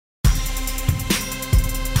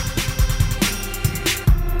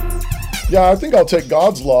Yeah, I think I'll take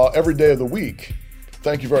God's law every day of the week.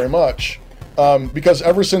 Thank you very much. Because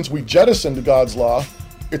ever since we jettisoned God's law,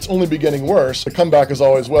 it's only been getting worse. The comeback is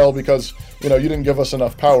always, well, because you didn't give us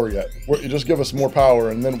enough power yet. You just give us more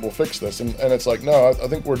power and then we'll fix this. And it's like, no, I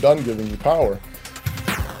think we're done giving you power.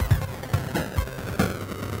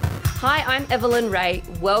 Hi, I'm Evelyn Rae.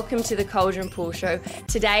 Welcome to the Caldron Pool Show.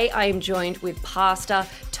 Today I am joined with Pastor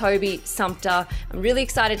Toby Sumpter. I'm really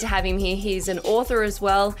excited to have him here. He's an author as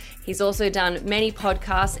well. He's also done many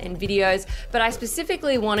podcasts and videos, but I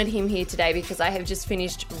specifically wanted him here today because I have just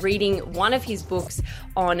finished reading one of his books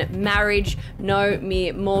on marriage, No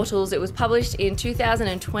Mere Mortals. It was published in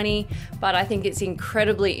 2020, but I think it's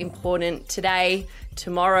incredibly important today,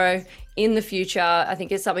 tomorrow, in the future. I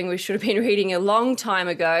think it's something we should have been reading a long time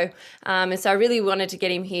ago. And so I really wanted to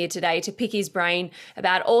get him here today to pick his brain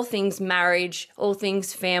about all things marriage, all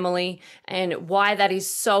things family, and why that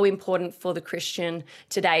is so important for the Christian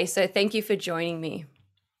today. So thank you for joining me.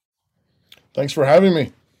 Thanks for having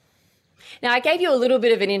me. Now, I gave you a little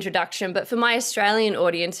bit of an introduction, but for my Australian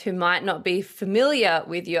audience who might not be familiar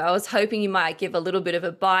with you, I was hoping you might give a little bit of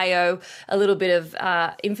a bio, a little bit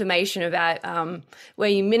of information about where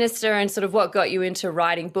you minister and sort of what got you into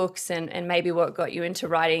writing books and maybe what got you into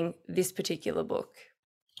writing this particular book.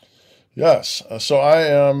 Yes. So I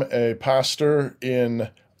am a pastor in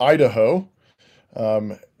Idaho,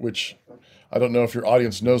 which I don't know if your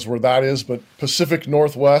audience knows where that is, but Pacific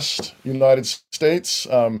Northwest, United States.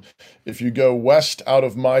 If you go west out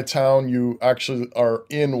of my town, you actually are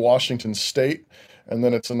in Washington State, and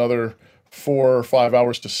then it's another 4 or 5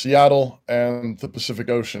 hours to Seattle and the Pacific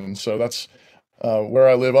Ocean. So that's where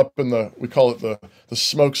I live, up in we call it the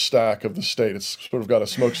smokestack of the state. It's sort of got a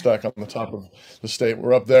smokestack on the top of the state.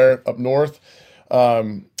 We're up there, up north.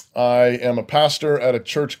 I am a pastor at a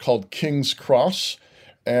church called King's Cross,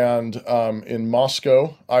 and in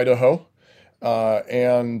Moscow, Idaho,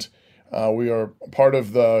 and we are part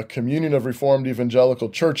of the Communion of Reformed Evangelical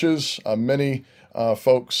Churches. Many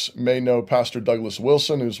folks may know Pastor Douglas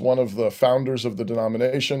Wilson, who's one of the founders of the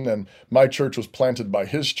denomination, and my church was planted by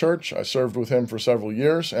his church. I served with him for several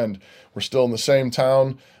years, and we're still in the same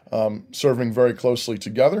town, serving very closely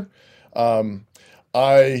together.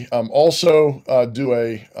 I also do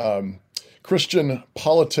a Christian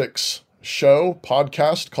politics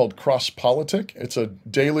podcast called CrossPolitic. It's a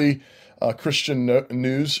daily Christian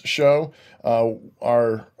news show.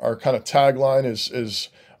 Our kind of tagline is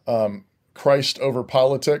Christ over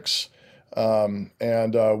politics,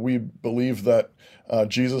 and we believe that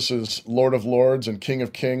Jesus is Lord of Lords and King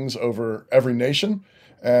of Kings over every nation,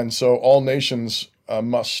 and so all nations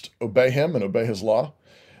must obey him and obey his law.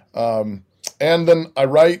 And then I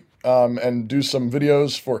write and do some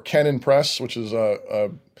videos for Canon Press, which is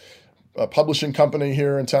a publishing company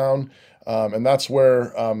here in town, and that's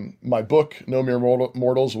where my book, No Mere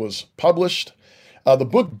Mortals, was published. The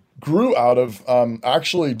book grew out of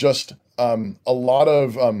actually just a lot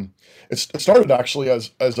of, it started actually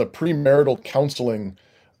as a premarital counseling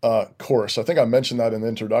course. I think I mentioned that in the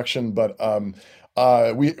introduction, but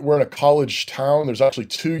we're in a college town. There's actually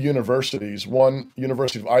 2 universities. One,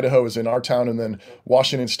 University of Idaho, is in our town, and then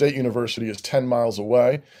Washington State University is 10 miles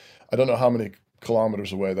away. I don't know how many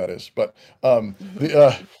kilometers away that is, but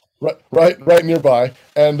right nearby,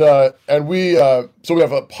 and we so we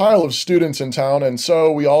have a pile of students in town, and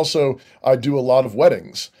so I do a lot of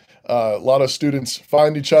weddings. A lot of students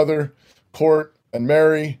find each other, court, and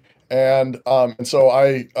marry, and so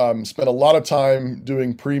I spent a lot of time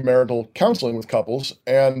doing premarital counseling with couples,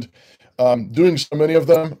 and doing so many of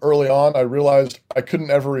them early on, I realized I couldn't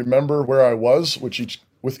ever remember where I was with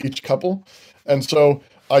each couple, and so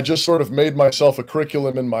I just sort of made myself a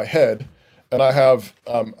curriculum in my head, and I have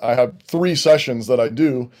 3 sessions that I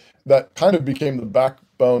do that kind of became the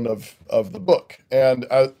backbone of the book. And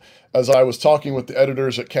as I was talking with the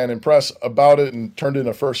editors at Canon Press about it and turned in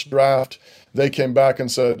a first draft, they came back and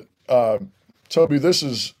said, Toby, this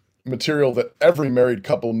is material that every married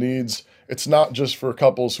couple needs. It's not just for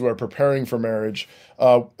couples who are preparing for marriage.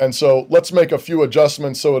 And so let's make a few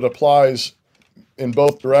adjustments so it applies in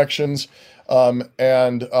both directions.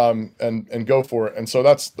 And go for it. And so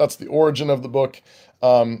that's the origin of the book.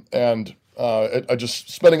 I just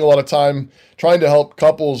spending a lot of time trying to help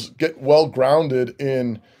couples get well grounded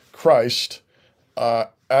in Christ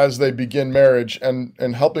as they begin marriage,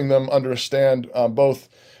 and helping them understand both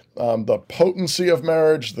the potency of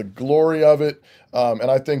marriage, the glory of it,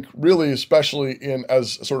 and I think really, especially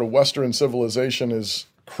as sort of Western civilization is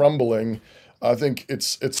crumbling, I think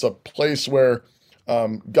it's a place where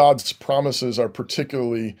God's promises are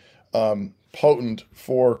particularly potent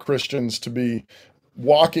for Christians to be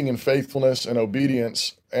walking in faithfulness and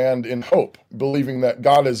obedience and in hope, believing that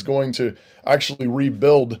God is going to actually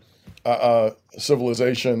rebuild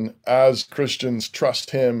civilization as Christians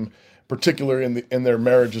trust Him, particularly in their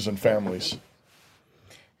marriages and families.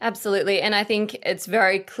 Absolutely. And I think it's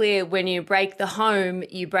very clear when you break the home,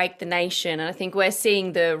 you break the nation. And I think we're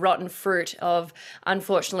seeing the rotten fruit of,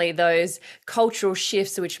 unfortunately, those cultural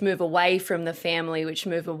shifts which move away from the family, which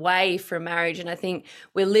move away from marriage. And I think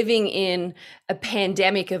we're living in a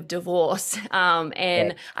pandemic of divorce.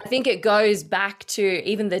 And I think it goes back to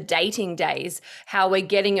even the dating days, how we're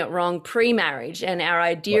getting it wrong pre-marriage, and our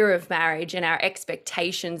idea of marriage and our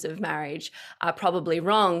expectations of marriage are probably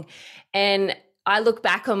wrong. And I look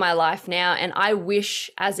back on my life now, and I wish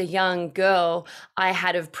as a young girl I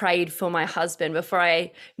had have prayed for my husband before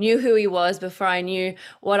I knew who he was, before I knew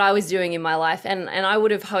what I was doing in my life. And I would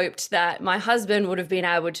have hoped that my husband would have been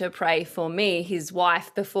able to pray for me, his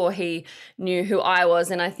wife, before he knew who I was.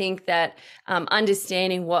 And I think that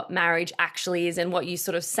understanding what marriage actually is, and what you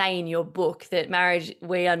sort of say in your book, that marriage,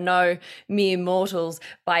 we are no mere mortals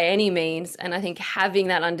by any means. And I think having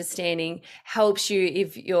that understanding helps you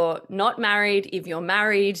if you're not married, if you're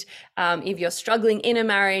married, if you're struggling in a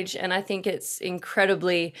marriage. And I think it's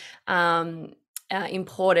incredibly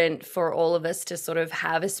important for all of us to sort of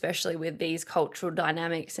have, especially with these cultural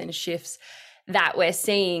dynamics and shifts that we're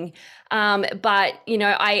seeing. But, you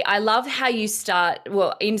know, I love how you start,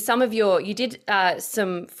 well, in some of you did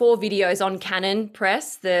some 4 videos on Canon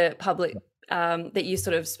Press, the public that you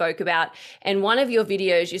sort of spoke about. And one of your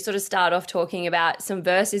videos, you sort of start off talking about some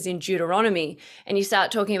verses in Deuteronomy, and you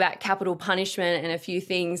start talking about capital punishment and a few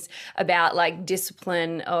things about like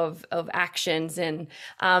discipline of actions. And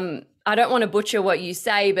I don't want to butcher what you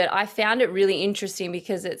say, but I found it really interesting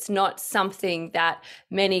because it's not something that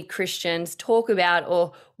many Christians talk about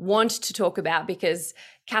or want to talk about, because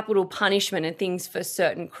capital punishment and things for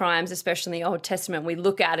certain crimes, especially in the Old Testament, we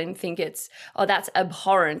look at and think it's, oh, that's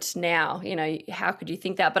abhorrent now. You know, how could you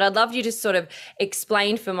think that? But I'd love you to sort of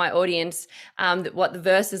explain for my audience what the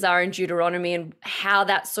verses are in Deuteronomy and how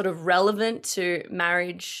that's sort of relevant to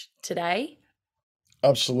marriage today.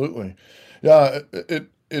 Absolutely. Yeah,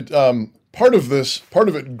 part of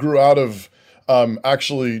it grew out of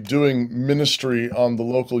actually doing ministry on the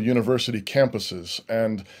local university campuses.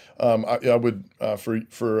 And I would,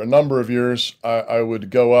 for a number of years, I would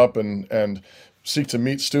go up and seek to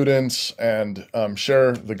meet students and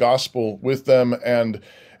share the gospel with them. And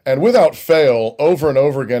without fail, over and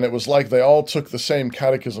over again, it was like they all took the same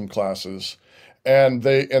catechism classes. And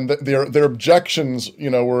their objections,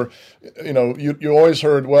 were, you always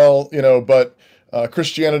heard, well, but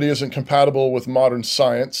Christianity isn't compatible with modern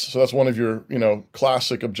science. So that's one of your,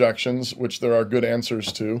 classic objections, which there are good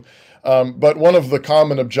answers to. But one of the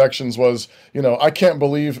common objections was, I can't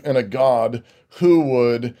believe in a God who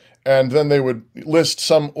would, and then they would list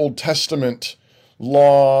some Old Testament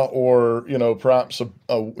law or, perhaps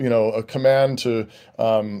a command to,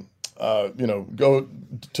 go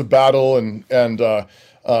to battle and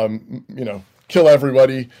kill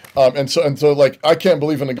everybody. And so like, I can't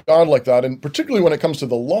believe in a God like that. And particularly when it comes to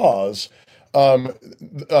the laws, there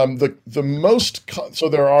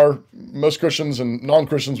are, most Christians and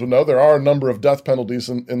non-Christians would know, there are a number of death penalties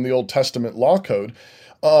in the Old Testament law code.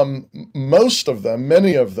 Most of them,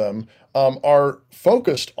 many of them, are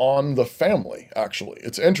focused on the family, actually.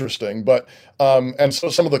 It's interesting, but, and so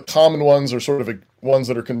some of the common ones are sort of ones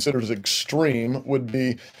that are considered as extreme would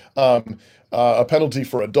be a penalty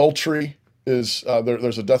for adultery. There's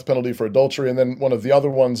a death penalty for adultery, and then one of the other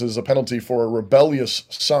ones is a penalty for a rebellious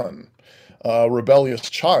son, a rebellious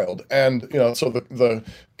child. And, so the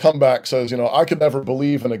comeback says, I could never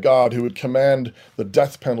believe in a God who would command the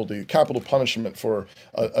death penalty, capital punishment for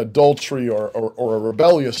adultery or a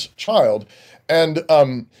rebellious child. And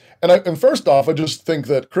first off, I just think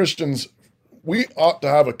that Christians, we ought to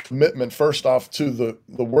have a commitment, first off, to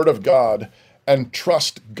the Word of God and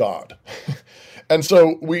trust God. And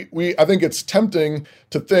so I think it's tempting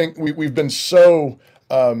to think we've been so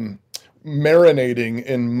marinating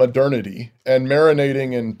in modernity and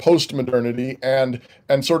marinating in post-modernity, and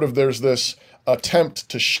sort of there's this attempt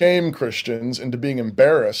to shame Christians into being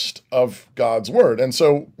embarrassed of God's word. And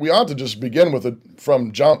so we ought to just begin with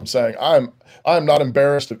from jump saying, I'm not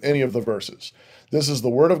embarrassed of any of the verses. This is the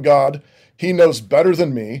word of God. He knows better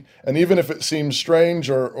than me, and even if it seems strange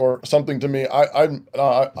or something to me, I'm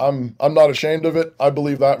not ashamed of it. I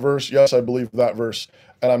believe that verse. Yes, I believe that verse,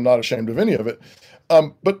 and I'm not ashamed of any of it.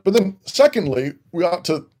 But then, secondly, we ought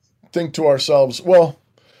to think to ourselves, well,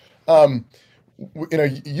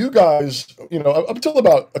 you guys, up until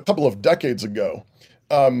about a couple of decades ago,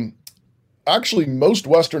 actually most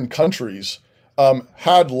Western countries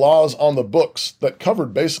had laws on the books that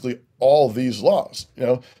covered basically all these laws.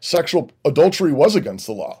 Sexual adultery was against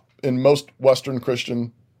the law in most Western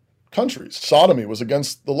Christian countries. Sodomy was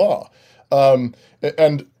against the law. And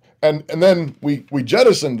then we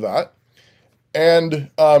jettisoned that. And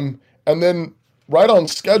then right on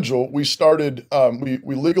schedule, we started,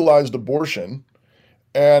 we legalized abortion.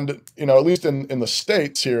 And, at least in the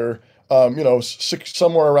States here,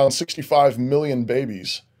 somewhere around 65 million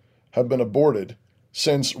babies have been aborted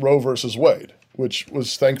since Roe versus Wade, which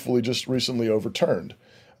was thankfully just recently overturned.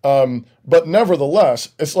 But nevertheless,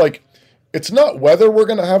 it's not whether we're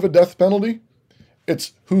going to have a death penalty,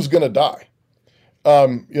 it's who's going to die.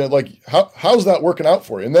 How's that working out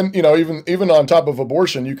for you? And then, even on top of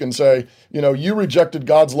abortion, you can say, you rejected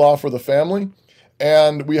God's law for the family,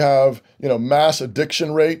 and we have, mass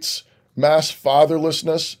addiction rates, mass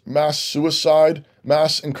fatherlessness, mass suicide,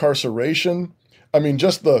 mass incarceration. I mean,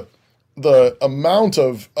 just the amount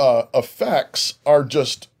of effects are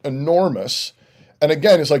just enormous. And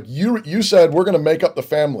again, it's like you said, we're going to make up the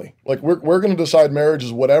family. Like we're going to decide marriage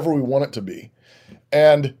is whatever we want it to be.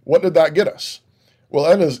 And what did that get us? Well,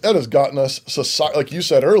 it has gotten us society, like you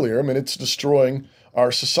said earlier. I mean, it's destroying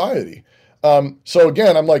our society. So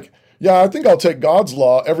again, I'm like, yeah, I think I'll take God's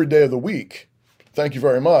law every day of the week. Thank you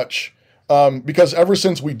very much. Because ever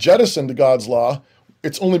since we jettisoned God's law,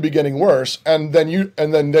 it's only been getting worse. And then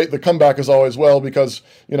the comeback is always, well, because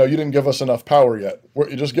you didn't give us enough power yet.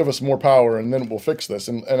 You just give us more power, and then we'll fix this.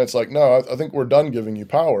 And it's like, no, I think we're done giving you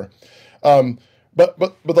power. But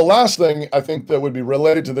the last thing I think that would be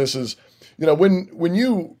related to this is, when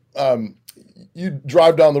you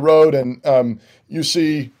drive down the road and you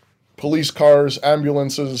see police cars,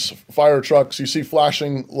 ambulances, fire trucks, you see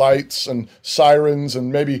flashing lights and sirens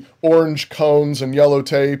and maybe orange cones and yellow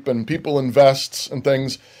tape and people in vests and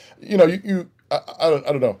things, I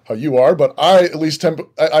don't know how you are, but I at least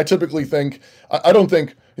I typically think, I don't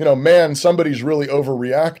think, man, somebody's really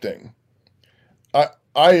overreacting.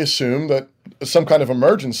 I assume that some kind of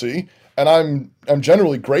emergency, and I'm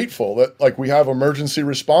generally grateful that we have emergency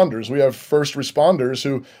responders. We have first responders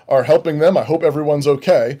who are helping them. I hope everyone's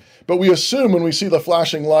okay. But we assume when we see the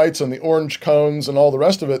flashing lights and the orange cones and all the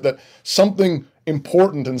rest of it, that something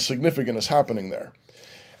important and significant is happening there.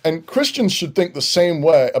 And Christians should think the same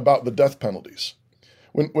way about the death penalties.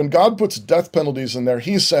 When God puts death penalties in there,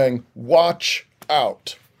 he's saying, watch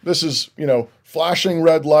out. This is, flashing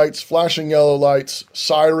red lights, flashing yellow lights,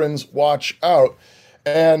 sirens, watch out.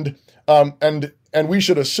 And we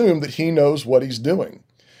should assume that he knows what he's doing.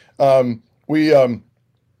 I've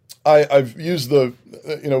used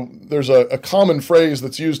there's a common phrase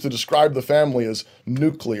that's used to describe the family as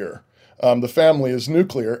nuclear. The family is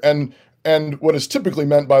nuclear. And what is typically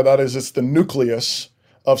meant by that is it's the nucleus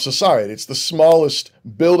of society. It's the smallest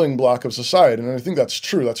building block of society. And I think that's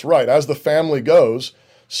true. That's right. As the family goes,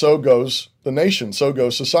 so goes the nation, so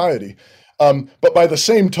goes society. But by the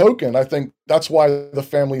same token, I think that's why the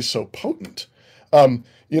family is so potent. This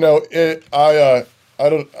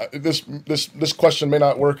question may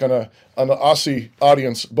not work on an Aussie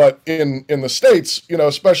audience, but in the States,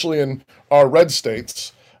 especially in our red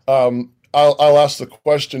states, I'll ask the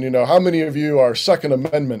question, how many of you are Second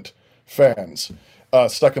Amendment fans?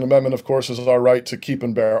 Second Amendment, of course, is our right to keep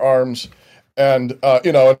and bear arms. And,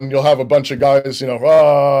 and you'll have a bunch of guys, yay,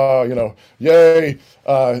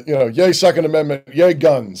 yay Second Amendment, yay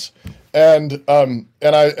guns. And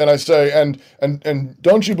I say, and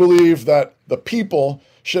don't you believe that the people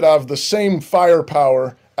should have the same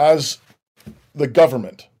firepower as the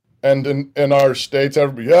government? And in our states,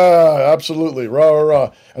 everybody, yeah, absolutely, rah, rah,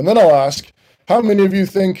 rah. And then I'll ask, how many of you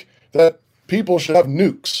think that people should have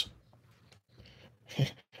nukes?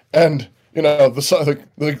 And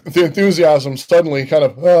the enthusiasm suddenly kind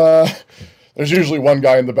of, there's usually one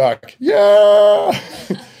guy in the back. Yeah.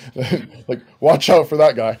 Watch out for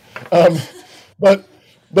that guy. But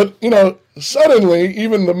suddenly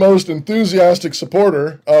even the most enthusiastic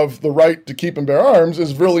supporter of the right to keep and bear arms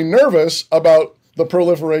is really nervous about the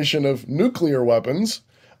proliferation of nuclear weapons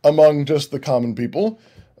among just the common people.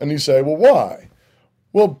 And you say, well, why?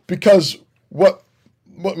 Well, because what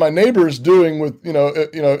my neighbor is doing with,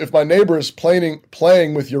 if my neighbor is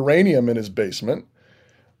playing with uranium in his basement,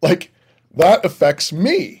 that affects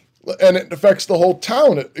me, and it affects the whole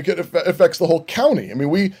town. It affects the whole county. I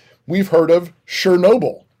mean, we've heard of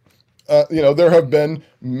Chernobyl. There have been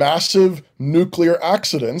massive nuclear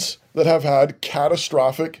accidents that have had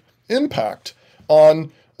catastrophic impact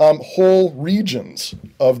on whole regions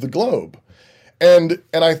of the globe. And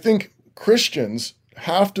I think Christians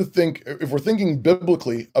have to think, if we're thinking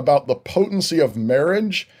biblically about the potency of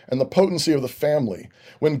marriage and the potency of the family,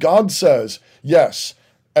 when God says, yes,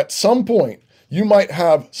 at some point, you might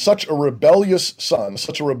have such a rebellious son,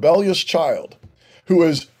 such a rebellious child, who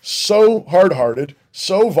is so hard-hearted,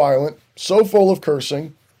 so violent, so full of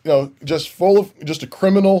cursing, just full of just a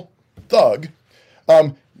criminal thug.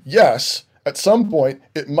 Yes, at some point,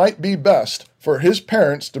 it might be best for his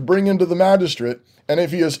parents to bring him to the magistrate, and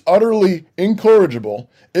if he is utterly incorrigible,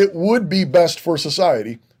 it would be best for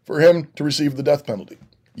society for him to receive the death penalty.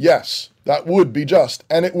 Yes, that would be just,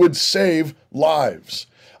 and it would save lives.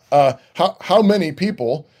 How many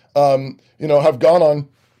people, have gone on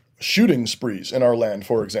shooting sprees in our land,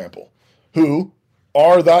 for example, who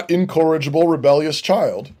are that incorrigible, rebellious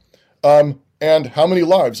child, and how many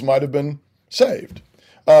lives might have been saved?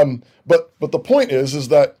 But the point is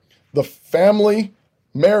that the family,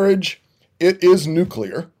 marriage, it is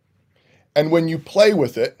nuclear, and when you play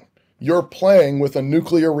with it, you're playing with a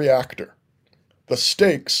nuclear reactor. The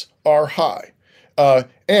stakes are high,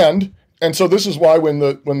 and so this is why when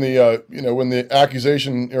the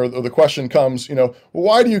accusation or the question comes,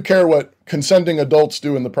 why do you care what consenting adults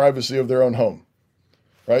do in the privacy of their own home,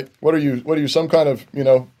 right? What are you, some kind of,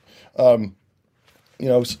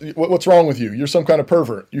 what's wrong with you? You're some kind of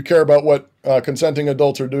pervert. You care about what consenting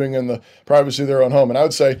adults are doing in the privacy of their own home. And I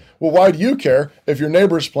would say, well, why do you care if your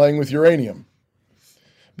neighbor's playing with uranium?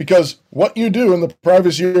 Because what you do in the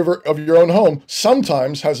privacy of your own home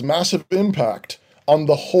sometimes has massive impact on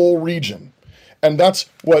the whole region. And that's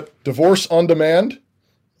what divorce on demand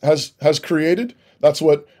has created. That's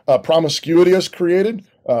what promiscuity has created.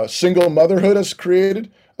 Single motherhood has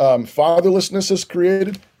created. Fatherlessness has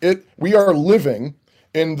created. We are living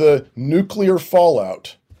in the nuclear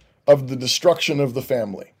fallout of the destruction of the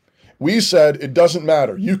family. We said it doesn't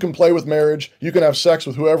matter. You can play with marriage. You can have sex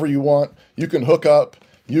with whoever you want. You can hook up.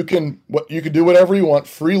 You can do whatever you want.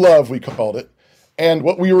 Free love, we called it. And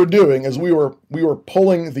what we were doing is we were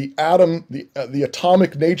pulling the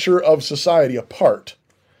atomic nature of society apart.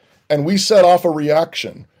 And we set off a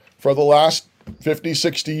reaction for the last 50,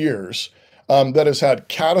 60 years that has had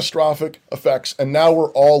catastrophic effects. And now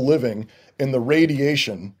we're all living in the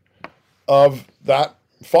radiation of that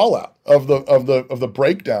fallout, of the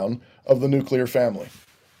breakdown of the nuclear family.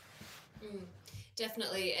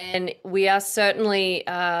 Definitely. And we are certainly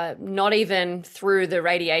not even through the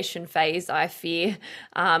radiation phase, I fear.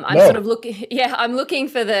 I'm sort of I'm looking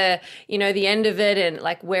for the end of it and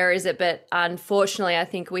like, where is it? But unfortunately, I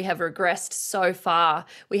think we have regressed so far.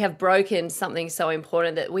 We have broken something so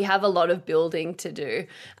important that we have a lot of building to do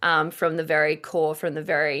from the very core, from the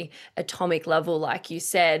very atomic level, like you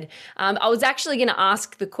said. I was actually going to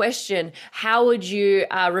ask the question, how would you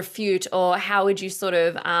refute, or how would you sort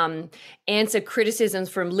of answer criticisms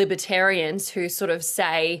from libertarians who sort of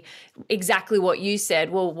say exactly what you said?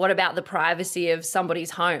 Well, what about the privacy of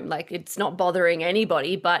somebody's home? Like, it's not bothering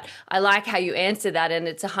anybody, but I like how you answer that, and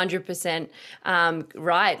it's 100%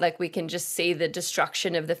 right. Like, we can just see the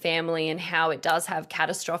destruction of the family and how it does have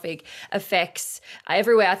catastrophic effects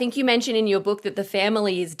everywhere. I think you mentioned in your book that the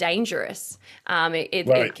family is dangerous.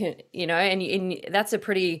 It can, and that's a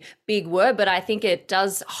pretty big word, but I think it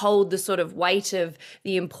does hold the sort of weight of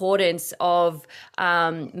the importance of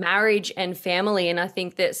marriage and family. And I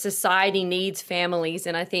think that society needs families.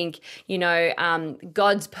 And I think,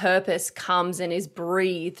 God's purpose comes and is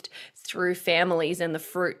breathed through families and the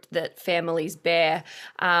fruit that families bear.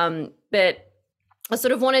 But I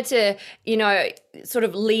sort of wanted to, sort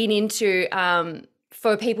of lean into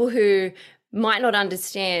for people who might not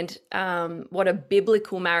understand what a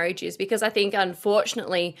biblical marriage is, because I think,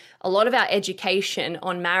 unfortunately, a lot of our education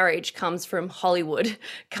on marriage comes from Hollywood,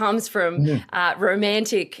 comes from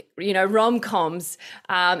romantic, rom-coms.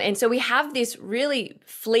 And so we have this really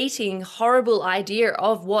fleeting, horrible idea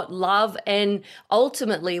of what love and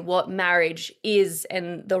ultimately what marriage is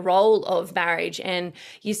and the role of marriage. And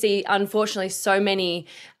you see, unfortunately, so many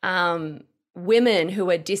women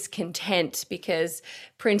who are discontent because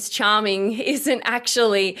Prince Charming isn't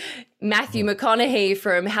actually Matthew McConaughey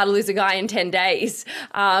from How to Lose a Guy in 10 Days,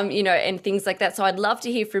 and things like that. So I'd love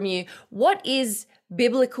to hear from you. What is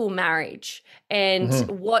biblical marriage, and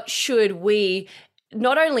what should we,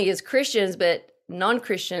 not only as Christians, but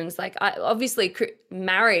non-Christians, obviously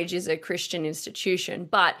marriage is a Christian institution,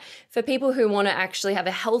 but for people who want to actually have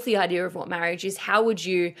a healthy idea of what marriage is, how would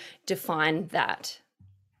you define that?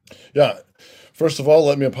 Yeah. First of all,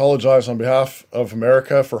 let me apologize on behalf of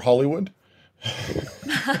America for Hollywood.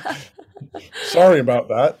 Sorry about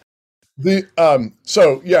that.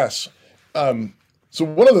 So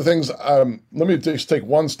one of the things, let me just take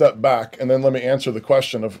one step back and then let me answer the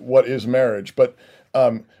question of what is marriage. But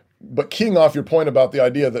But keying off your point about the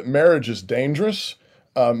idea that marriage is dangerous,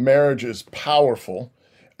 marriage is powerful,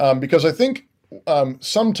 because I think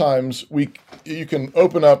sometimes you can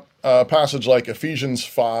open up a passage like Ephesians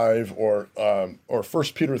 5 or 1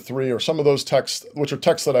 Peter 3 or some of those texts, which are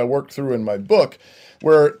texts that I worked through in my book,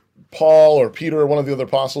 where Paul or Peter or one of the other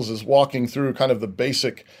apostles is walking through kind of the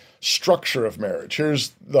basic structure of marriage.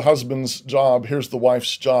 Here's the husband's job, here's the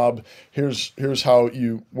wife's job, here's how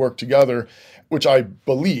you work together, which I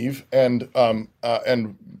believe and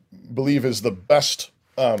believe is the best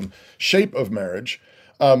shape of marriage.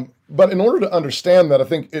 But in order to understand that, I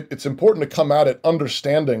think it's important to come at it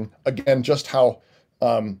understanding, again, just how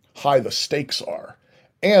high the stakes are,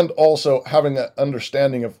 and also having an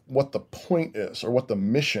understanding of what the point is or what the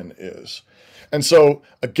mission is. And so,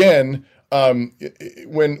 again,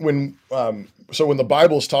 when the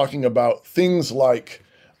Bible is talking about things like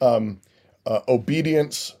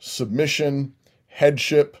obedience, submission,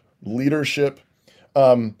 headship, leadership,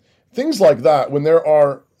 things like that, when there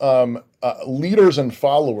are leaders and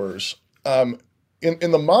followers, in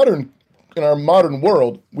our modern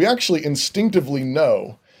world, we actually instinctively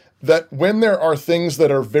know that when there are things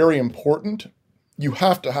that are very important, you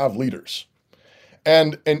have to have leaders,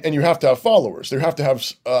 and you have to have followers. You have to have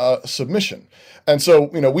submission. And so,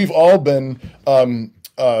 we've all been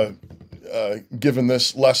given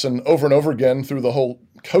this lesson over and over again through the whole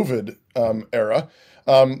COVID era.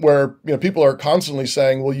 Where people are constantly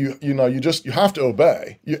saying, well, you have to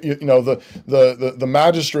obey. The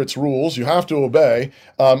magistrate's rules, you have to obey.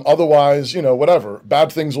 Otherwise, whatever,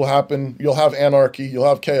 bad things will happen. You'll have anarchy. You'll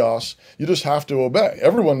have chaos. You just have to obey.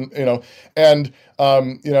 Everyone, and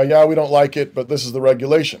yeah, we don't like it, but this is the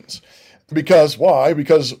regulations. Because why?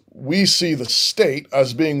 Because we see the state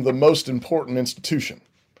as being the most important institution,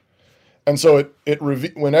 and so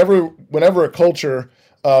whenever a culture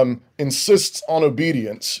insists on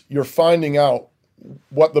obedience, you're finding out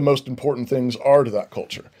what the most important things are to that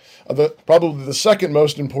culture. Probably the second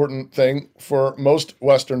most important thing for most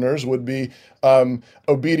Westerners would be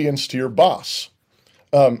obedience to your boss.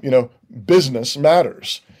 Business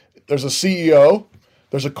matters. There's a CEO,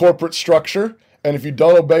 there's a corporate structure, and if you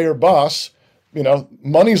don't obey your boss,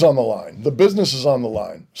 money's on the line, the business is on the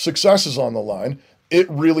line, success is on the line. It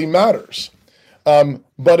really matters.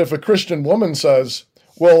 But if a Christian woman says,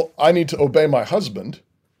 well, I need to obey my husband,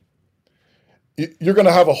 you're going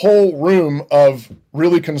to have a whole room of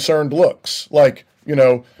really concerned looks, like,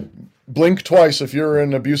 blink twice if you're in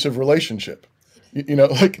an abusive relationship. He's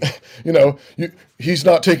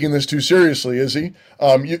not taking this too seriously, is he?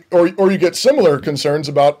 Or you get similar concerns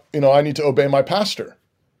about, I need to obey my pastor,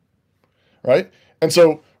 right? And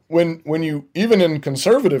so when you, even in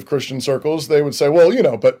conservative Christian circles, they would say,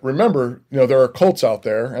 well, but remember, there are cults out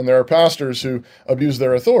there and there are pastors who abuse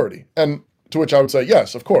their authority. And to which I would say,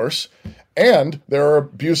 yes, of course. And there are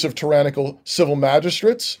abusive, tyrannical civil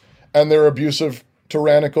magistrates, and there are abusive,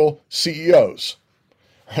 tyrannical CEOs,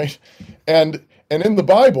 right? And in the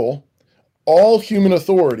Bible, all human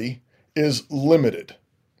authority is limited.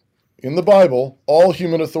 In the Bible, all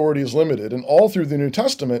human authority is limited. And all through the New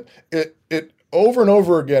Testament, it over and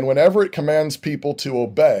over again, whenever it commands people to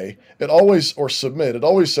obey, or submit, it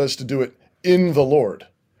always says to do it in the Lord,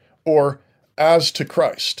 or as to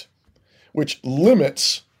Christ, which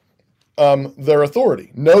limits their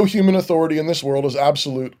authority. No human authority in this world is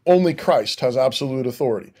absolute. Only Christ has absolute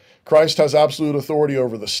authority. Christ has absolute authority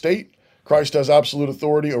over the state. Christ has absolute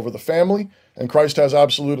authority over the family, and Christ has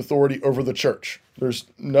absolute authority over the church. There's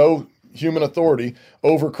no human authority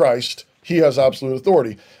over Christ. He has absolute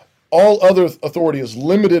authority. All other authority is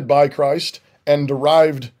limited by Christ and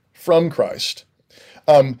derived from Christ.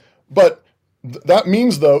 But that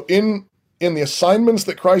means, though, in the assignments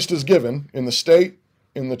that Christ has given, in the state,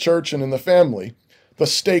 in the church, and in the family, the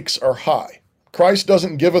stakes are high. Christ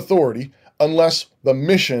doesn't give authority unless the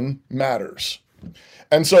mission matters.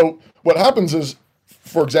 And so what happens is,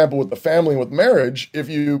 for example, with the family and with marriage, if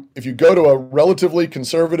you go to a relatively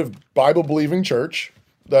conservative Bible-believing church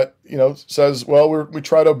that says, well, we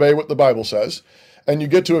try to obey what the Bible says, and you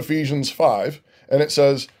get to Ephesians 5, and it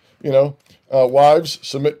says, wives,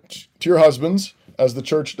 submit to your husbands as the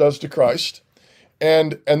church does to Christ,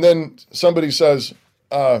 and then somebody says,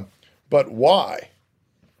 but why?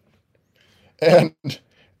 And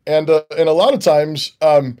a lot of times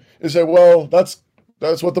they say, well, that's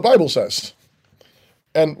what the Bible says,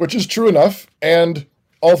 and which is true enough. And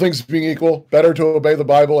all things being equal, better to obey the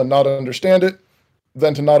Bible and not understand it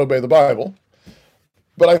than to not obey the Bible.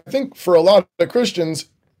 But I think for a lot of Christians,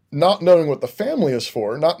 not knowing what the family is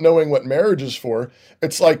for, not knowing what marriage is for,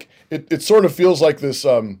 it's like it sort of feels like this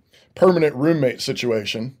permanent roommate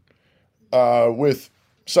situation. with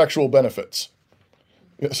sexual benefits.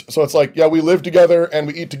 So it's like, yeah, we live together and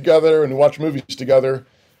we eat together and we watch movies together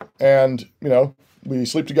and, we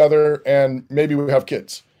sleep together and maybe we have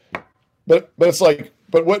kids. But it's like,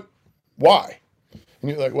 but what, why?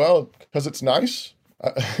 And you're like, well, because it's nice.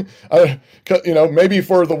 Maybe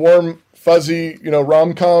for the warm, fuzzy,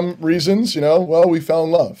 rom-com reasons, well, we fell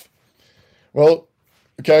in love. Well,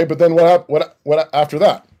 okay, but then what after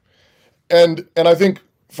that? And I think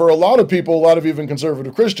for a lot of people, a lot of even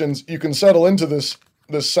conservative Christians, you can settle into this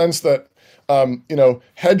sense that,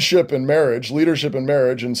 headship in marriage, leadership in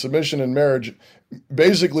marriage, and submission in marriage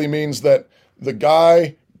basically means that the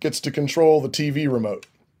guy gets to control the TV remote,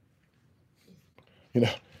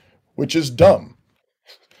 which is dumb,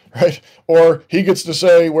 right? Or he gets to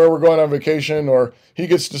say where we're going on vacation, or he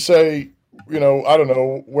gets to say, I don't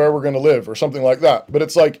know, where we're going to live or something like that. But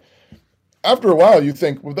it's like, after a while, you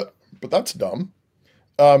think, well, but that's dumb.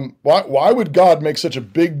 Why would God make such a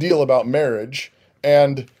big deal about marriage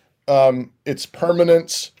and its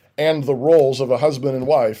permanence and the roles of a husband and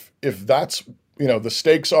wife if that's, the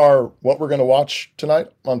stakes are what we're going to watch tonight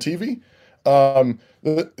on TV?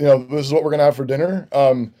 This is what we're going to have for dinner.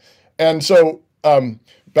 And so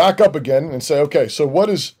back up again and say, okay, so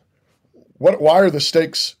why are the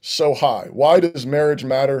stakes so high? Why does marriage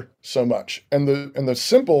matter so much? And the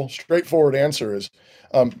simple, straightforward answer is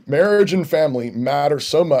marriage and family matter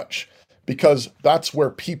so much because that's where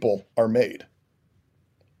people are made.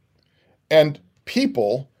 And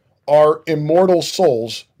people are immortal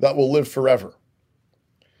souls that will live forever.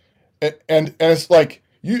 And it's like,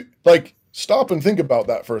 stop and think about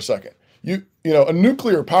that for a second. A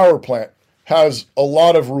nuclear power plant has a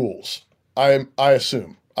lot of rules, I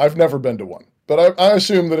assume. I've never been to one. But I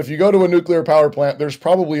assume that if you go to a nuclear power plant, there's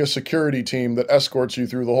probably a security team that escorts you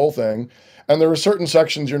through the whole thing. And there are certain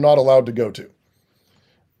sections you're not allowed to go to,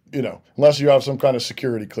 unless you have some kind of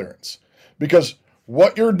security clearance. Because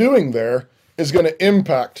what you're doing there is going to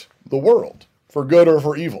impact the world for good or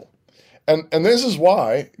for evil. And this is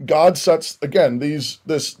why God sets, again,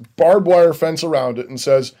 this barbed wire fence around it and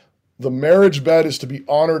says the marriage bed is to be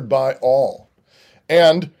honored by all.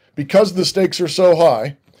 And because the stakes are so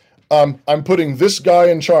high, I'm putting this guy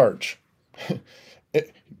in charge.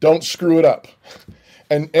 Don't screw it up.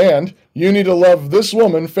 And you need to love this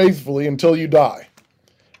woman faithfully until you die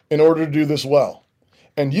in order to do this well.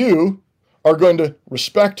 And you are going to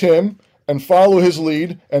respect him and follow his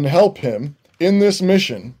lead and help him in this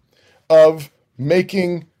mission of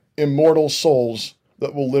making immortal souls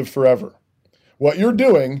that will live forever. What you're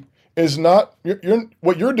doing is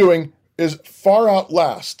what you're doing is far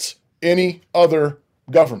outlasts any other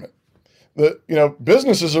government.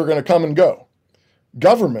 Businesses are going to come and go.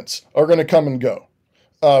 Governments are going to come and go.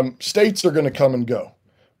 States are going to come and go.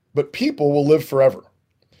 But people will live forever.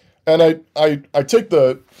 And I take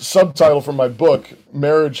the subtitle from my book,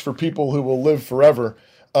 Marriage for People Who Will Live Forever,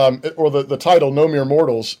 or the title, No Mere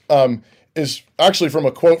Mortals, is actually from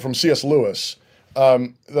a quote from C.S. Lewis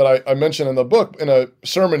that I mentioned in the book in a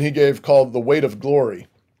sermon he gave called The Weight of Glory.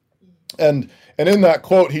 And in that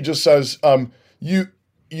quote, he just says,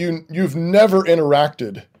 you've never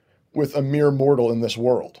interacted with a mere mortal in this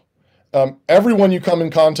world. Everyone you come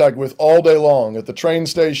in contact with all day long, at the train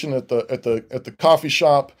station, at the coffee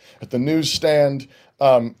shop, at the newsstand,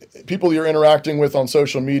 people you're interacting with on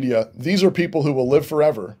social media, these are people who will live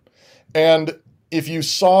forever. And if you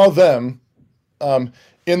saw them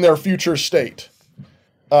in their future state,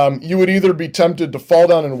 you would either be tempted to fall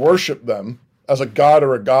down and worship them as a god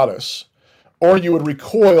or a goddess, or you would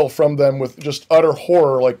recoil from them with just utter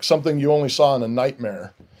horror, like something you only saw in a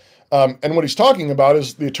nightmare. And what he's talking about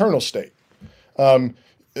is the eternal state.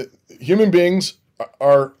 Human beings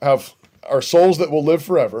are souls that will live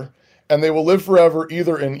forever, and they will live forever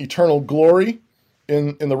either in eternal glory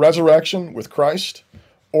in the resurrection with Christ,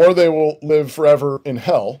 or they will live forever in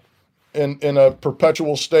hell in a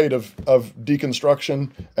perpetual state of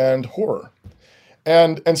deconstruction and horror.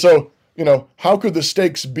 And so, how could the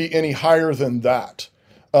stakes be any higher than that?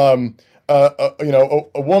 A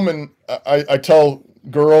woman, I tell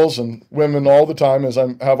girls and women all the time as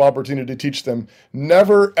I have opportunity to teach them,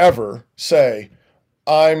 never ever say,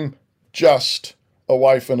 I'm just a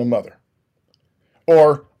wife and a mother,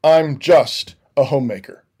 or I'm just a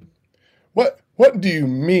homemaker. What do you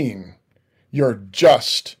mean you're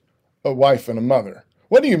just a wife and a mother?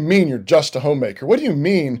 What do you mean you're just a homemaker? What do you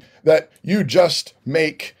mean that you just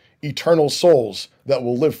make eternal souls that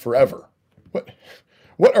will live forever?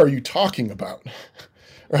 What are you talking about?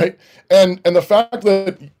 Right? And the fact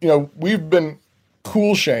that, we've been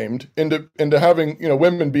cool shamed into having,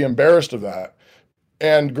 women be embarrassed of that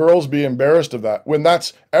and girls be embarrassed of that when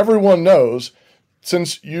everyone knows,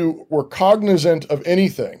 since you were cognizant of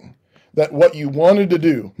anything, that what you wanted to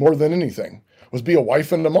do more than anything was be a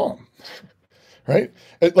wife and a mom, right?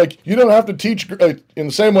 You don't have to teach, in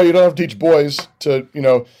the same way you don't have to teach boys to,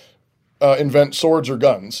 invent swords or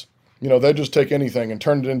guns. They just take anything and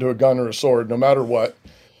turn it into a gun or a sword, no matter what.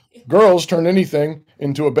 Girls turn anything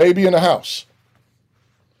into a baby in a house,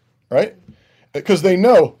 right? Because they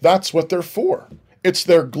know that's what they're for. It's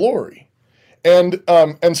their glory. And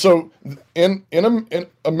so in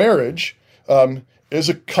a marriage is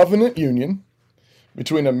a covenant union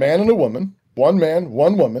between a man and a woman, one man,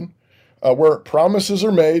 one woman, where promises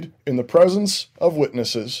are made in the presence of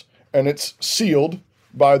witnesses, and it's sealed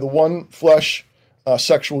by the one flesh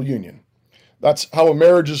sexual union. That's how a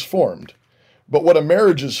marriage is formed. But what a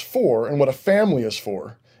marriage is for, and what a family is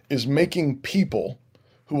for, is making people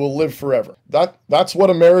who will live forever. That's what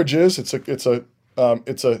a marriage is. It's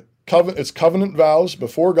covenant vows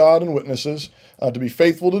before God and witnesses to be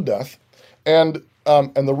faithful to death, and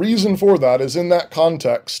the reason for that is in that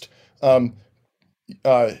context,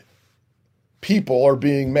 people are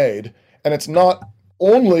being made, and it's not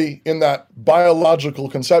only in that biological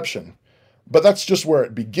conception, but that's just where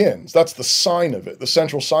it begins. That's the sign of it, the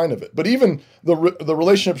central sign of it. But even the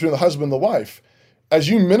relationship between the husband and the wife, as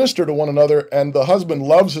you minister to one another and the husband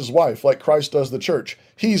loves his wife like Christ does the church,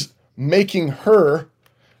 he's making her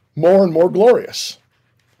more and more glorious.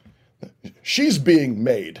 She's being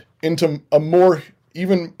made into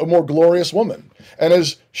even a more glorious woman. And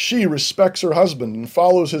as she respects her husband and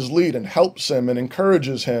follows his lead and helps him and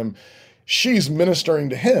encourages him, she's ministering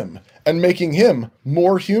to him and making him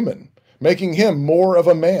more human, making him more of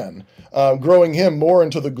a man, growing him more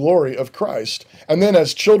into the glory of Christ. And then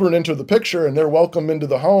as children enter the picture and they're welcome into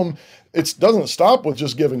the home, it doesn't stop with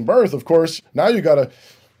just giving birth. Of course, now you got to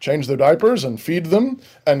change their diapers and feed them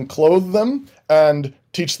and clothe them and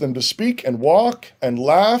teach them to speak and walk and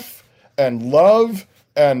laugh and love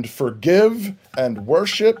and forgive and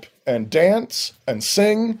worship and dance and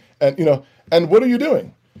sing. And what are you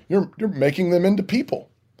doing? You're making them into people.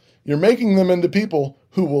 You're making them into people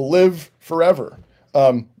who will live forever.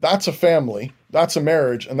 That's a family, that's a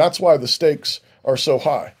marriage, and that's why the stakes are so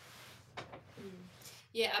high.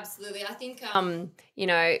 Yeah, absolutely. I think,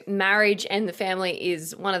 marriage and the family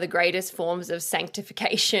is one of the greatest forms of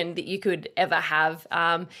sanctification that you could ever have.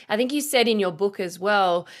 I think you said in your book as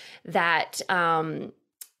well that,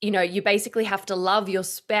 you basically have to love your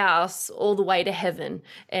spouse all the way to heaven.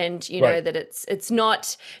 And, Right. that it's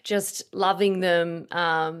not just loving them,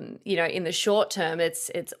 in the short term, it's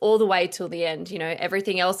all the way till the end.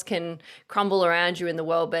 Everything else can crumble around you in the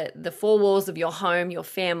world, but the four walls of your home, your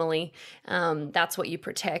family, that's what you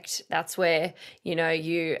protect. That's where,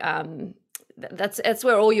 that's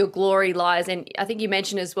where all your glory lies. And I think you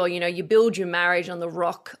mentioned as well, you build your marriage on the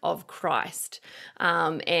rock of Christ.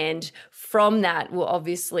 And from that will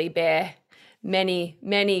obviously bear many,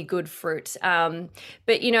 many good fruits. But,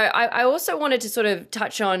 I also wanted to sort of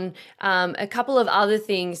touch on a couple of other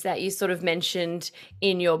things that you sort of mentioned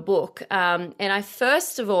in your book. And I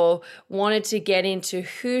first of all wanted to get into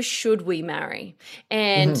who should we marry?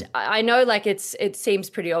 And I know it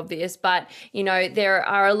seems pretty obvious, but, there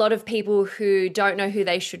are a lot of people who don't know who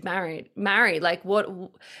they should marry.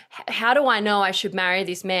 How do I know I should marry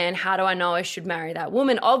this man? How do I know I should marry that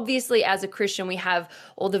woman? Obviously, as a Christian, we have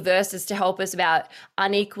all the verses to help us about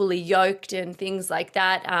unequally yoked and things like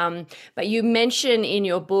that. But you mention in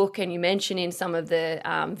your book and you mention in some of the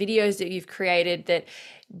videos that you've created that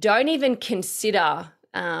don't even consider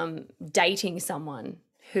dating someone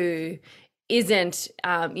who isn't,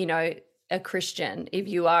 a Christian, if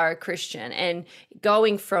you are a Christian, and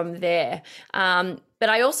going from there. But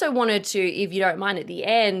I also wanted to, if you don't mind at the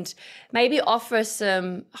end, maybe offer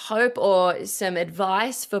some hope or some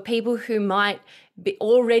advice for people who might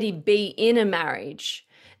already be in a marriage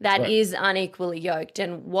that is unequally yoked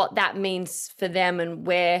and what that means for them and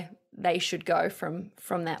where they should go from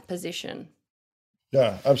that position.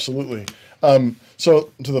 Yeah, absolutely. So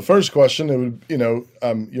to the first question, it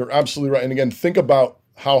would, you're absolutely right. And again, think about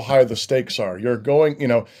how high the stakes are. You're going,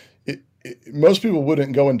 most people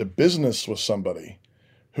wouldn't go into business with somebody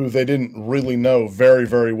who they didn't really know very,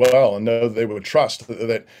 very well and know that they would trust,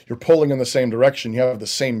 that you're pulling in the same direction. You have the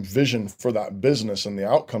same vision for that business and the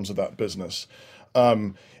outcomes of that business.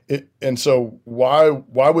 And so why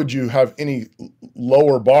would you have any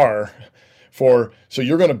lower bar so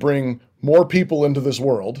you're going to bring more people into this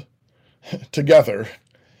world together,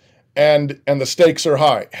 and the stakes are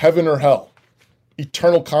high, heaven or hell,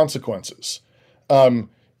 eternal consequences.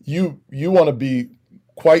 You want to be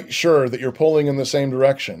quite sure that you're pulling in the same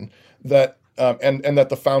direction, that and that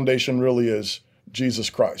the foundation really is Jesus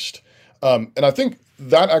Christ. And I think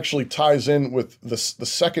that actually ties in with the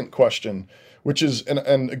second question, which is,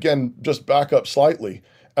 and again, just back up slightly,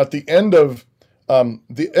 at the end of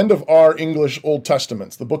our English Old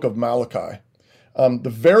Testaments, the book of Malachi, the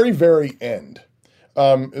very, very end,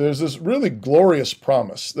 there's this really glorious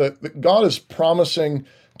promise that God is promising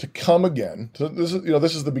to come again. So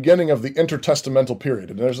this is the beginning of the intertestamental period,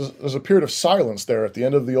 and there's a period of silence there at the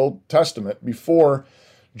end of the Old Testament before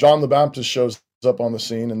John the Baptist shows up on the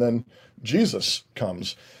scene, and then Jesus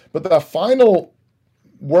comes. But the final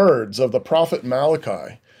words of the prophet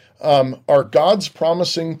Malachi are God's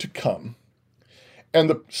promising to come, and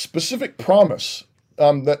the specific promise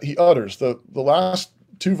that he utters, the last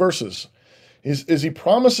two verses, is he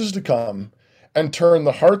promises to come and turn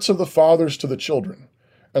the hearts of the fathers to the children,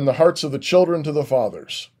 and the hearts of the children to the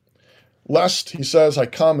fathers, lest, he says, I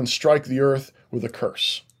come and strike the earth with a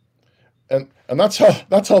curse. And that's how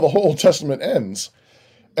the whole Old Testament ends.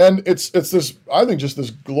 And it's this, I think, just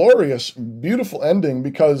this glorious, beautiful ending,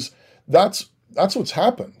 because that's what's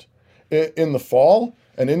happened in the fall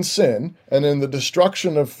and in sin and in the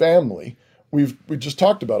destruction of family. We just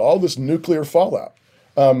talked about all this nuclear fallout.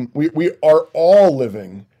 We are all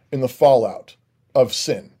living in the fallout of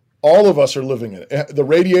sin. All of us are living in it. The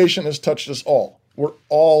radiation has touched us all. We're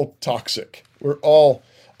all toxic. We're all,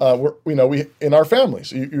 we in our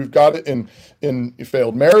families. You've got it in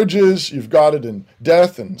failed marriages. You've got it in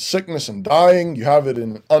death and sickness and dying. You have it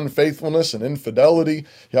in unfaithfulness and infidelity.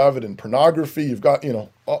 You have it in pornography. You've got,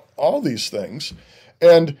 all these things,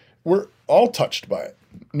 and we're all touched by it.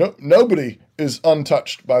 Nobody is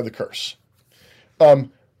untouched by the curse.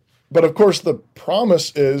 But of course, the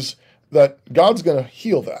promise is that God's going to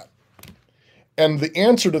heal that. And the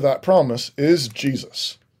answer to that promise is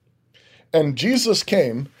Jesus. And Jesus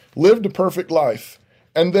came, lived a perfect life,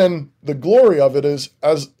 and then the glory of it is,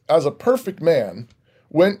 as a perfect man,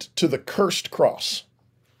 went to the cursed cross.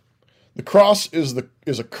 The cross is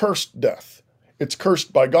a cursed death. It's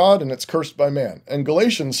cursed by God and it's cursed by man. And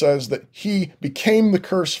Galatians says that he became the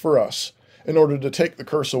curse for us in order to take the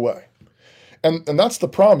curse away. And that's the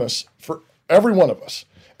promise for every one of us.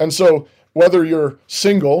 And so whether you're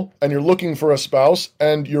single and you're looking for a spouse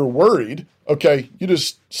and you're worried, okay, you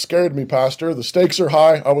just scared me, Pastor. The stakes are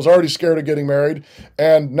high. I was already scared of getting married.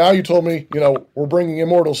 And now you told me, we're bringing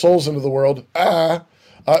immortal souls into the world. I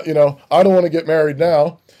don't want to get married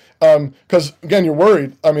now. Because again, you're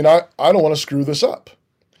worried. I don't want to screw this up.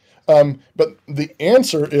 But the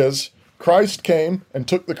answer is Christ came and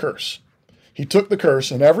took the curse. He took the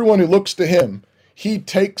curse, and everyone who looks to him, he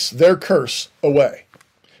takes their curse away.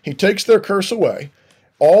 He takes their curse away,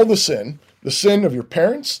 all the sin of your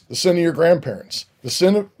parents, the sin of your grandparents, the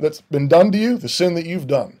sin that's been done to you, the sin that you've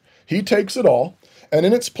done. He takes it all, and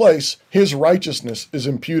in its place, his righteousness is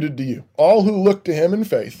imputed to you. All who look to him in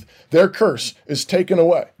faith, their curse is taken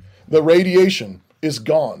away. The radiation is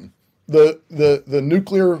gone. The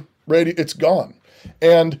nuclear it's gone.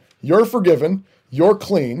 And you're forgiven, you're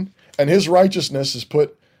clean, and his righteousness is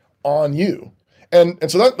put on you.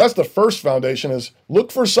 And so that's the first foundation, is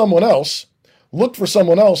look for someone else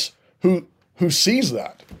who sees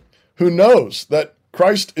that, who knows that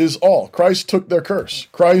Christ is all. Christ took their curse.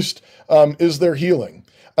 Christ is their healing.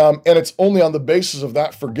 And it's only on the basis of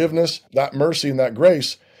that forgiveness, that mercy, and that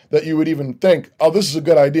grace that you would even think, oh, this is a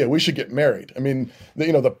good idea. We should get married.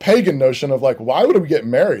 The pagan notion of why would we get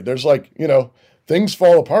married? There's things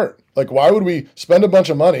fall apart. Why would we spend a bunch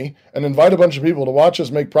of money and invite a bunch of people to watch us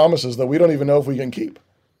make promises that we don't even know if we can keep?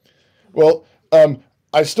 Well,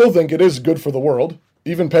 I still think it is good for the world.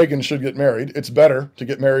 Even pagans should get married. It's better to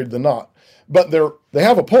get married than not. But they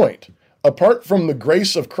have a point. Apart from the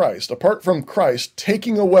grace of Christ, apart from Christ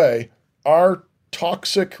taking away our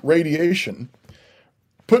toxic radiation,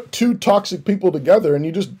 put two toxic people together and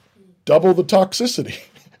you just double the toxicity.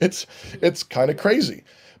 It's kind of crazy.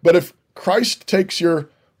 But if Christ takes your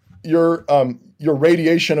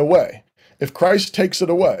radiation away, if Christ takes it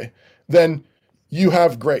away, then you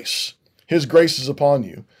have grace. His grace is upon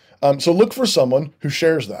you. So look for someone who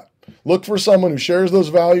shares that. Look for someone who shares those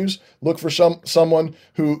values. Look for someone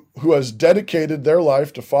who has dedicated their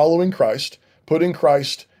life to following Christ, putting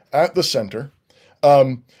Christ at the center.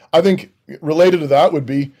 I think related to that would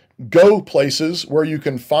be go places where you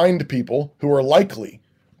can find people who are likely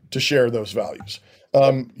to share those values.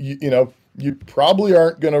 You probably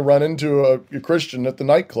aren't going to run into a Christian at the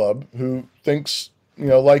nightclub who thinks,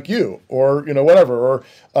 like you, or, whatever,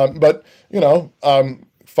 but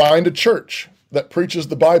find a church that preaches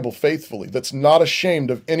the Bible faithfully, that's not ashamed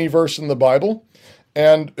of any verse in the Bible,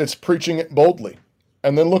 and it's preaching it boldly.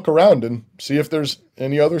 And then look around and see if there's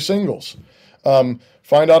any other singles.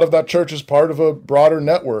 Find out if that church is part of a broader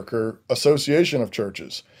network or association of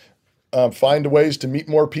churches. Find ways to meet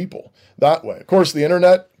more people that way. Of course, the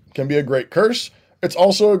internet can be a great curse. It's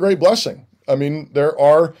also a great blessing. I mean, there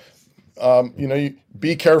are,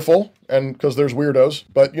 be careful, and because there's weirdos,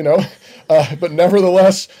 but, but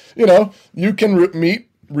nevertheless, you can meet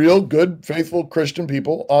real good, faithful Christian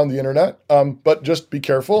people on the internet, but just be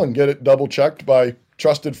careful and get it double checked by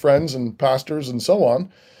trusted friends and pastors and so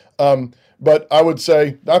on. But I would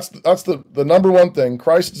say that's the number one thing.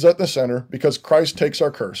 Christ is at the center because Christ takes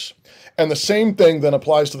our curse. And the same thing then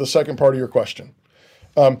applies to the second part of your question.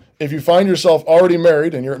 If you find yourself already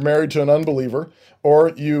married and you're married to an unbeliever, or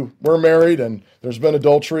you were married and there's been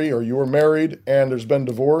adultery, or you were married and there's been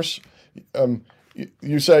divorce,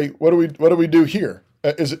 you say, what do we do here?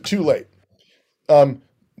 Is it too late?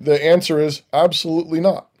 The answer is absolutely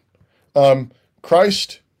not.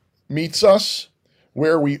 Christ meets us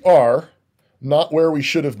where we are, not where we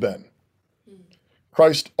should have been.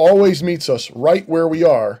 Christ always meets us right where we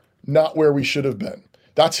are, not where we should have been.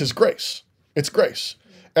 That's his grace. It's grace.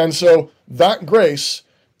 And so that grace,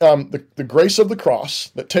 the grace of the cross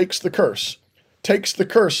that takes the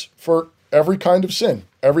curse for every kind of sin,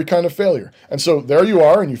 every kind of failure. And so there you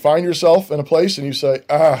are, and you find yourself in a place and you say,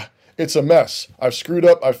 it's a mess. I've screwed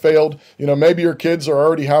up. I've failed. Maybe your kids are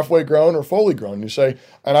already halfway grown or fully grown. You say,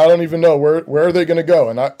 and I don't even know where are they going to go?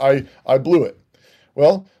 And I blew it.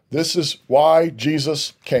 Well, this is why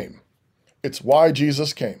Jesus came. It's why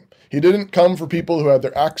Jesus came. He didn't come for people who had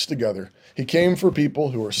their acts together. He came for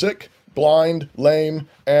people who were sick, blind, lame,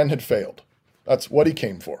 and had failed. That's what he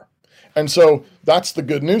came for. And so that's the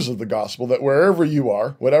good news of the gospel, that wherever you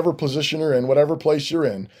are, whatever position you're in, whatever place you're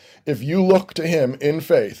in, if you look to him in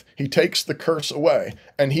faith, he takes the curse away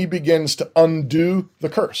and he begins to undo the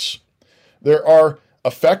curse. There are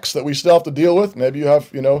effects that we still have to deal with. Maybe you have,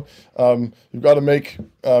 you've got to make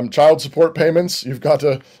child support payments. You've got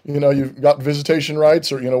to, you've got visitation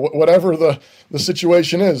rights, or, whatever the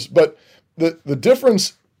situation is. But the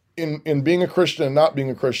difference in being a Christian and not being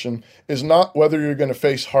a Christian is not whether you're going to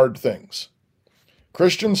face hard things.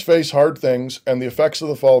 Christians face hard things and the effects of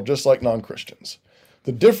the fall just like non-Christians.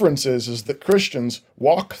 The difference is that Christians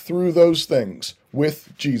walk through those things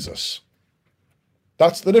with Jesus.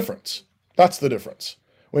 That's the difference. That's the difference.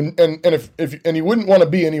 If you wouldn't want to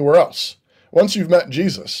be anywhere else. Once you've met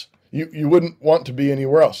Jesus, you wouldn't want to be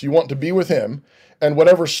anywhere else. You want to be with him, and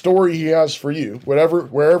whatever story he has for you,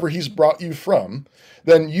 wherever he's brought you from,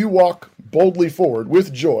 then you walk boldly forward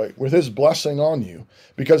with joy, with his blessing on you,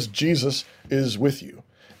 because Jesus is with you.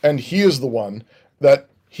 And he is the one that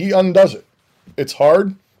he undoes it. It's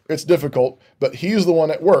hard, it's difficult, but he's the one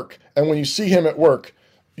at work. And when you see him at work,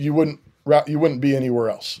 you wouldn't be anywhere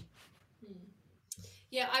else.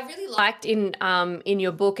 Yeah, I really liked in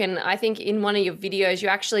your book, and I think in one of your videos, you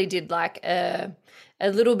actually did like a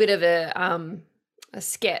little bit of a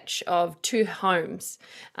sketch of two homes.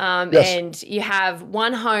 Yes. And you have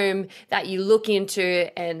one home that you look into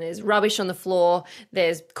and there's rubbish on the floor.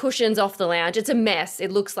 There's cushions off the lounge. It's a mess. It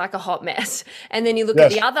looks like a hot mess. And then you look at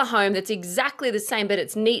the other home that's exactly the same, but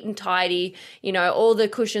it's neat and tidy. All the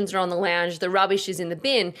cushions are on the lounge. The rubbish is in the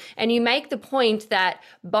bin. And you make the point that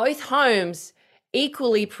both homes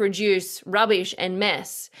equally produce rubbish and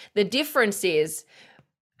mess. The difference is,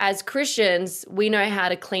 as Christians, we know how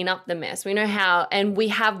to clean up the mess. We know how, and we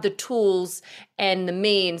have the tools and the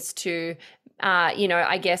means to,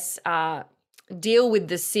 deal with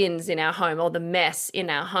the sins in our home or the mess in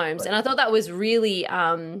our homes. Right. And I thought that was really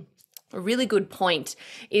a really good point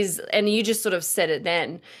and you just sort of said it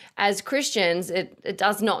then. As Christians, it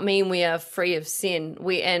does not mean we are free of sin.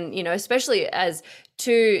 Especially as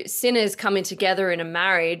two sinners coming together in a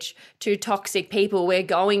marriage, two toxic people, we're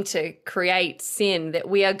going to create sin, that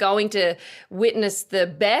we are going to witness the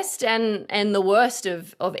best and the worst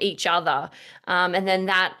of each other. And then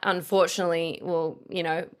that, unfortunately,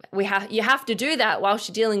 you have to do that whilst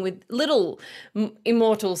you're dealing with little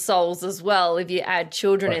immortal souls as well, if you add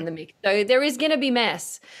children in the mix. So there is going to be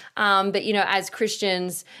mess. But, as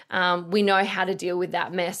Christians, we know how to deal with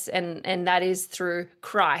that mess, and that is through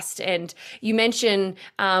Christ. And you mentioned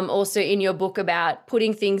also in your book about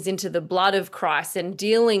putting things into the blood of Christ and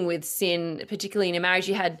dealing with sin, particularly in a marriage.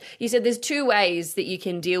 You said there's two ways that you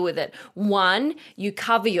can deal with it. One, you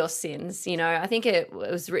cover your sins. I think it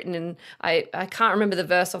was written in, I can't remember the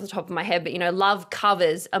verse off the top of my head, but, love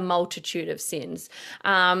covers a multitude of sins.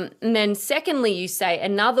 And then secondly, you say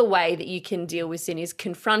another way that you can deal with sin is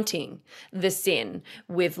confronting the sin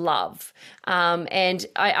with love. And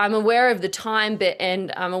I'm aware of the time,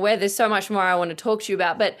 and I'm aware there's so much more I want to talk to you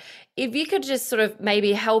about, but if you could just sort of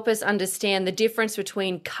maybe help us understand the difference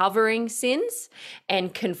between covering sins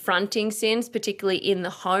and confronting sins, particularly in the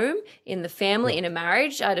home, in the family, in a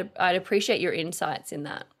marriage, I'd appreciate your insights in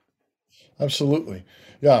that. Absolutely.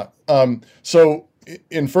 Yeah. So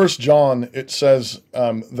in 1 John, it says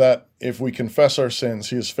that if we confess our sins,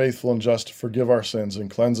 he is faithful and just to forgive our sins and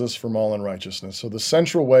cleanse us from all unrighteousness. So the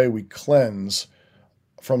central way we cleanse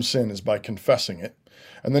from sin is by confessing it.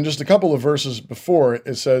 And then just a couple of verses before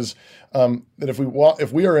it says that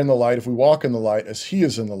if we are in the light, if we walk in the light as he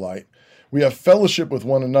is in the light, we have fellowship with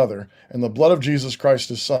one another, and the blood of Jesus Christ,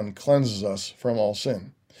 his son, cleanses us from all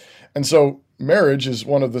sin. And so marriage is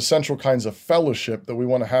one of the central kinds of fellowship that we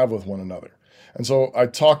want to have with one another. And so I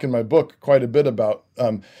talk in my book quite a bit about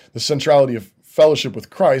the centrality of fellowship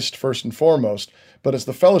with Christ, first and foremost, but it's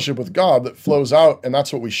the fellowship with God that flows out, and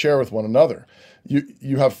that's what we share with one another.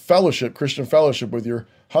 You have fellowship, Christian fellowship with your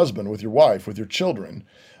husband, with your wife, with your children,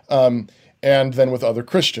 and then with other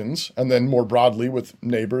Christians, and then more broadly with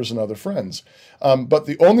neighbors and other friends. But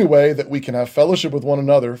the only way that we can have fellowship with one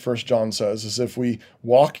another, 1 John says, is if we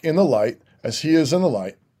walk in the light as he is in the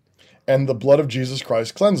light, and the blood of Jesus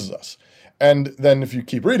Christ cleanses us. And then if you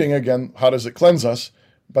keep reading again, how does it cleanse us?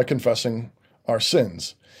 By confessing our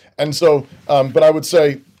sins. And so, but I would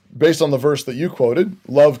say, based on the verse that you quoted,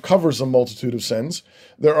 love covers a multitude of sins.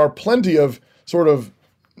 There are plenty of sort of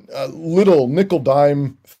little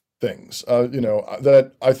nickel-dime things,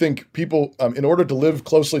 that I think people, in order to live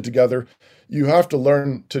closely together, you have to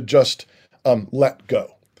learn to just let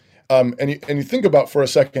go. And you think about for a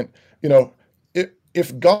second,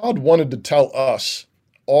 if God wanted to tell us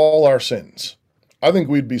all our sins, I think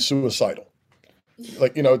we'd be suicidal.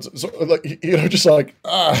 It's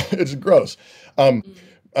gross.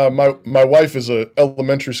 My wife is an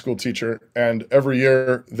elementary school teacher, and every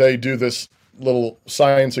year they do this little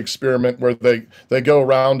science experiment where they go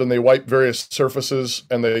around and they wipe various surfaces,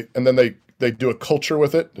 and then they do a culture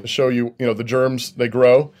with it to show you, the germs they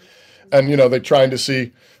grow, and they're trying to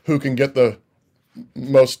see who can get the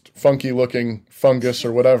most funky looking fungus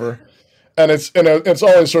or whatever. And it's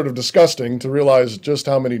always sort of disgusting to realize just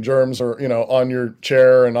how many germs are, on your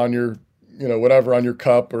chair and on your, whatever, on your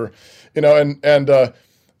cup, or,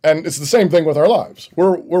 and it's the same thing with our lives.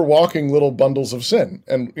 We're walking little bundles of sin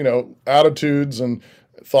and, attitudes and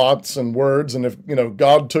thoughts and words. And if,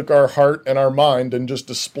 God took our heart and our mind and just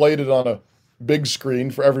displayed it on a big screen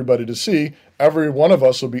for everybody to see, every one of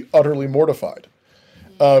us would be utterly mortified.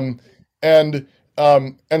 And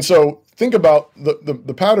so think about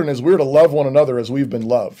the pattern is we're to love one another as we've been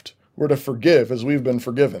loved. We're to forgive as we've been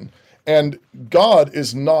forgiven. And God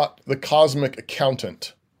is not the cosmic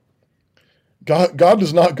accountant. God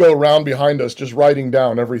does not go around behind us just writing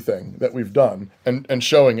down everything that we've done and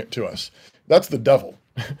showing it to us. That's the devil.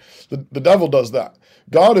 The devil does that.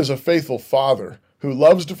 God is a faithful father who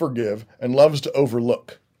loves to forgive and loves to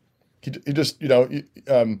overlook. He just, you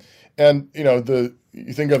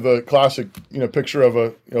think of the classic, picture of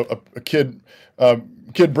a kid.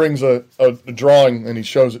 Kid brings a drawing and he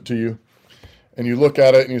shows it to you, and you look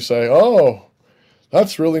at it and you say, "Oh,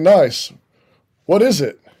 that's really nice. What is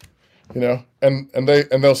it?" And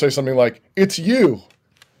they'll say something like, "It's you."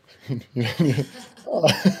 I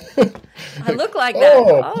look like that.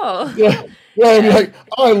 Oh. Yeah. And you're like,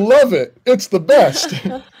 "I love it. It's the best.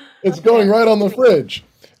 It's going right on the fridge."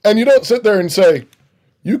 And you don't sit there and say,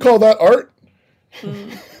 "You call that art?"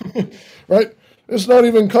 Right? It's not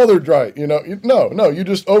even colored right. No, you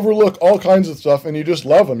just overlook all kinds of stuff and you just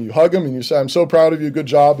love them. You hug them and you say, "I'm so proud of you. Good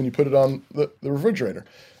job." And you put it on the refrigerator.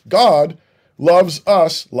 God loves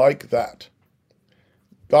us like that.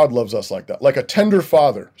 God loves us like that. Like a tender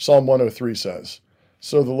father, Psalm 103 says.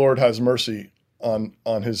 So the Lord has mercy on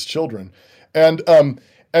his children. And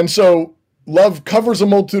so love covers a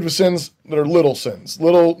multitude of sins that are little sins,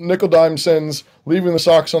 little nickel-dime sins, leaving the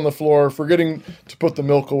socks on the floor, forgetting to put the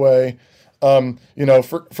milk away,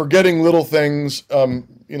 forgetting little things,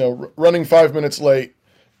 running 5 minutes late.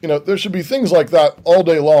 There should be things like that all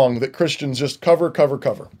day long that Christians just cover.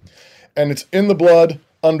 And it's in the blood,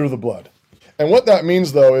 under the blood. And what that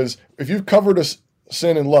means, though, is if you've covered a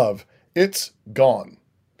sin in love, it's gone.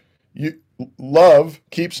 Love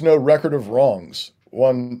keeps no record of wrongs.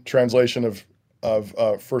 One translation of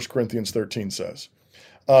 1 Corinthians 13 says.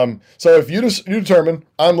 So if you determine,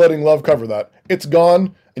 I'm letting love cover that, it's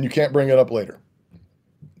gone and you can't bring it up later.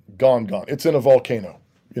 Gone. It's in a volcano.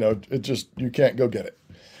 You can't go get it.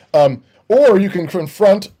 Or you can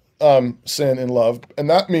confront sin in love, and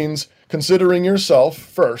that means considering yourself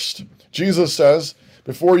first. Jesus says,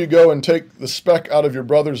 before you go and take the speck out of your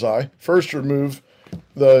brother's eye, first remove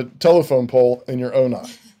the telephone pole in your own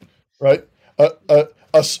eye, right?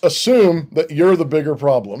 assume that you're the bigger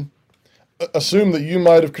problem. Assume that you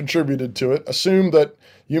might have contributed to it. Assume that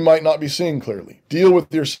you might not be seeing clearly. Deal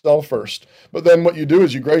with yourself first. But then what you do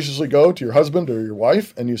is you graciously go to your husband or your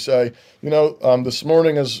wife and you say, this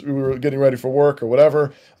morning as we were getting ready for work or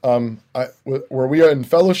whatever, were we in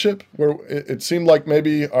fellowship? Where it seemed like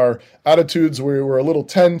maybe our attitudes were a little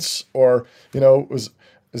tense, or is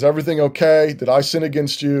everything okay? Did I sin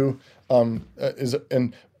against you? Or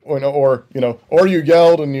you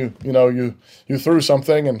yelled and you threw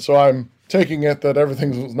something, and so I'm taking it that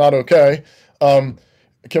everything was not okay.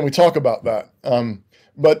 Can we talk about that?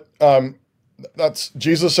 That's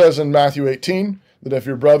Jesus says in Matthew 18 that if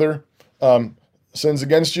your brother sins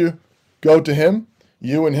against you, go to him,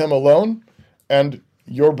 you and him alone, and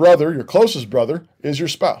your brother, your closest brother, is your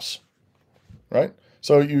spouse, right?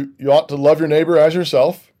 So you ought to love your neighbor as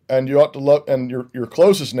yourself, and you ought to love, and your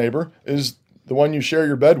closest neighbor is the one you share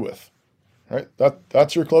your bed with, right?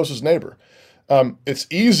 That's your closest neighbor. It's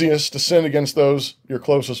easiest to sin against those you're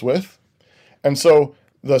closest with, and so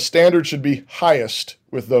the standard should be highest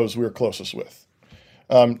with those we're closest with.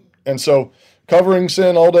 And so covering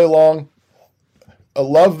sin all day long,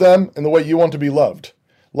 love them in the way you want to be loved.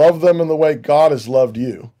 Love them in the way God has loved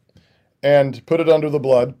you, and put it under the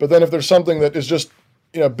blood. But then if there's something that is just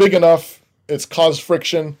big enough, it's caused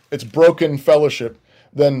friction, it's broken fellowship,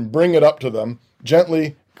 then bring it up to them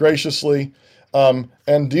gently, graciously,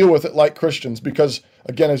 and deal with it like Christians. Because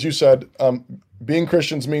again, as you said, being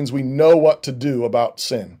Christians means we know what to do about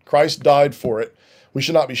sin. Christ died for it. We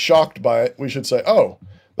should not be shocked by it. We should say, oh,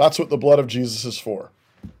 that's what the blood of Jesus is for.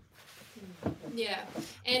 Yeah.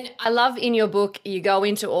 And I love in your book, you go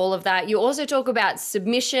into all of that. You also talk about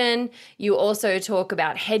submission. You also talk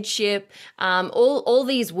about headship, all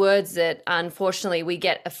these words that unfortunately we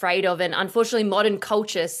get afraid of. And unfortunately, modern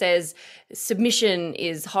culture says submission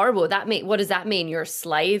is horrible. What does that mean? You're a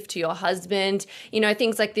slave to your husband,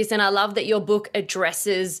 things like this. And I love that your book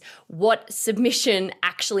addresses what submission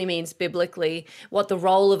actually means biblically, what the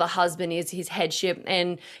role of a husband is, his headship.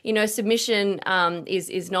 And, submission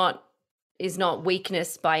is not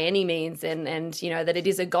weakness by any means, and that it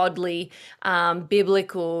is a godly,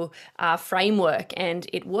 biblical framework, and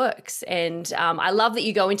it works. And I love that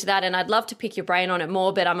you go into that, and I'd love to pick your brain on it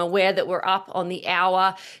more, but I'm aware that we're up on the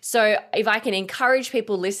hour. So if I can encourage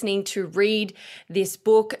people listening to read this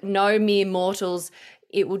book, No Mere Mortals,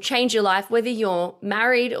 it will change your life, whether you're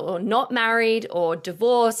married or not married or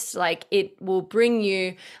divorced. Like, it will bring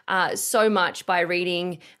you so much by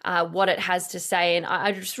reading what it has to say. And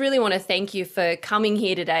I just really want to thank you for coming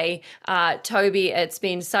here today, Toby. It's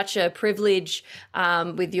been such a privilege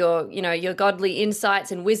with your godly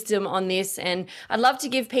insights and wisdom on this. And I'd love to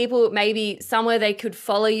give people maybe somewhere they could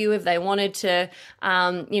follow you if they wanted to,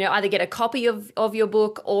 either get a copy of your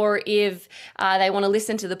book, or if they want to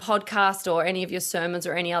listen to the podcast or any of your sermons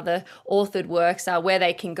or any other authored works, where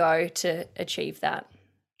they can go to achieve that.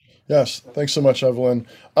 Yes, thanks so much, Evelyn.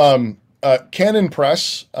 Canon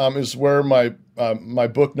Press is where my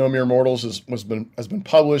book No Mere Mortals has been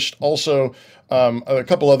published. Also, a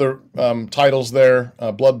couple other titles there.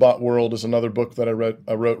 Blood-Bought World is another book that I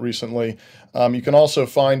wrote recently. You can also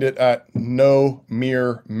find it at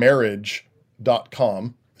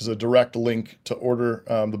nomeremarriage.com. is a direct link to order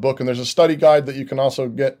the book. And there's a study guide that you can also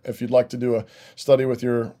get if you'd like to do a study with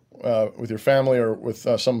your family or with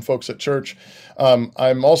some folks at church.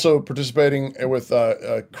 I'm also participating with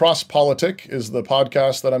CrossPolitic is the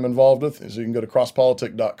podcast that I'm involved with. So you can go to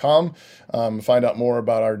CrossPolitic.com, find out more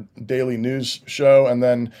about our daily news show. And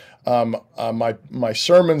then my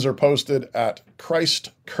sermons are posted at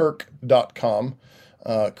ChristKirk.com,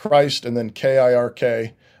 Christ and then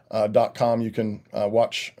KIRK. .com. You can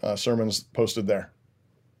watch sermons posted there.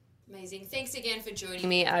 Amazing. Thanks again for joining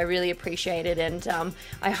me. I really appreciate it. And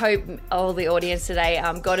I hope all the audience today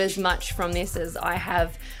got as much from this as I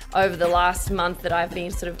have over the last month that I've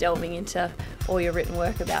been sort of delving into all your written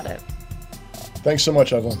work about it. Thanks so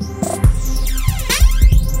much, Evelyn.